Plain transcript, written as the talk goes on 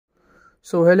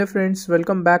So, hello friends,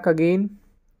 welcome back again.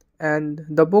 And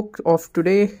the book of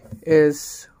today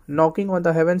is Knocking on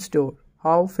the Heaven's Door: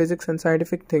 How Physics and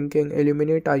Scientific Thinking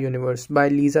Illuminate Our Universe by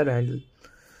Lisa Randall.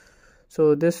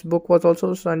 So, this book was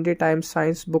also Sunday Times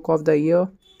Science Book of the Year,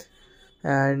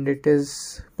 and it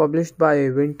is published by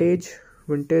Vintage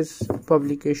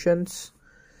Publications.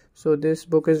 So, this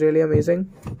book is really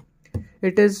amazing.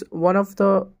 It is one of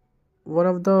the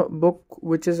book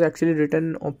which is actually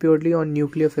written purely on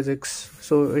nuclear physics.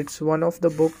 So it's one of the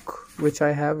book which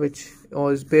I have, which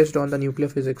was based on the nuclear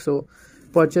physics. So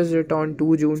purchased it on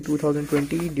 2 June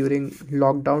 2020 during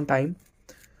lockdown time.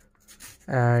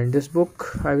 And this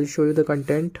book, I will show you the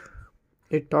content.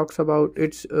 It talks about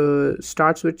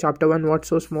starts with chapter 1, what's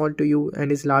so small to you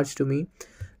and is large to me.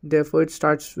 Therefore it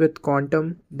starts with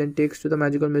quantum, then takes to the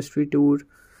magical mystery tour,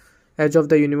 edge of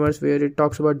the universe, where it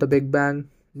talks about the Big Bang,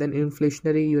 then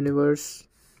inflationary universe.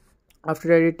 After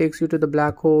that it takes you to the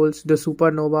black holes, the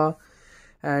supernova,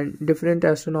 and different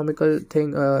astronomical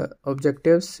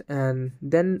objectives. And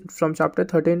then from chapter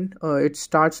 13 it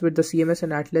starts with the CMS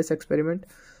and Atlas experiment.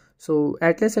 So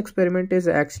Atlas experiment is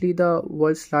actually the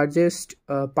world's largest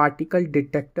particle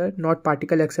detector, not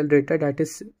particle accelerator, that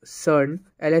is CERN,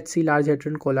 LHC, Large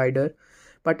Hadron Collider.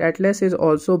 But Atlas is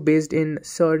also based in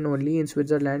CERN only, in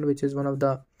Switzerland, which is one of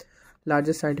the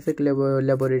largest scientific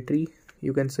laboratory,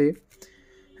 you can say.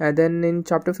 And then in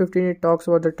chapter 15 it talks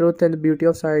about the truth and the beauty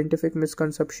of scientific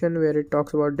misconception, where it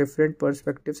talks about different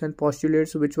perspectives and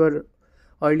postulates which were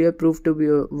earlier proved to be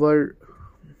were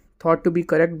thought to be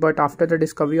correct, but after the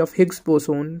discovery of Higgs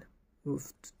boson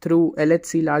through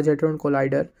LHC, Large Hadron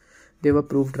Collider, they were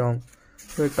proved wrong.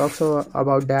 So it talks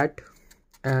about that.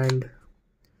 And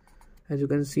as you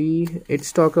can see,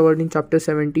 it's talked about in chapter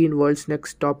 17, world's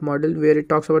next top model, where it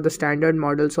talks about the standard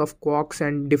models of quarks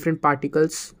and different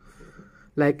particles,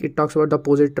 like it talks about the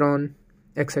positron,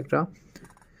 etc.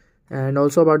 And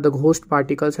also about the ghost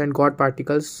particles and god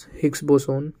particles, Higgs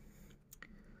boson.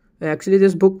 Actually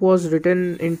this book was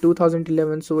written in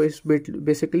 2011, so its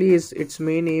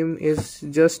main aim is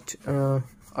just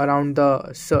around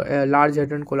the Large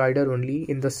Hadron Collider only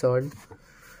in the CERN.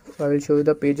 So I will show you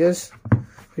the pages.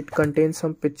 It contains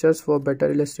some pictures for better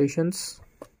illustrations.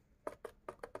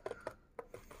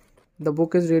 The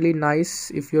book is really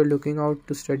nice if you're looking out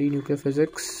to study nuclear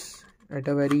physics at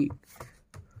a very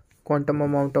quantum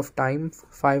amount of time.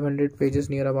 500 pages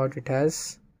near about it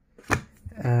has.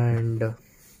 And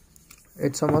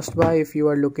it's a must buy if you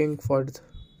are looking for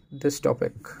this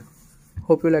topic.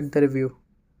 Hope you like the review.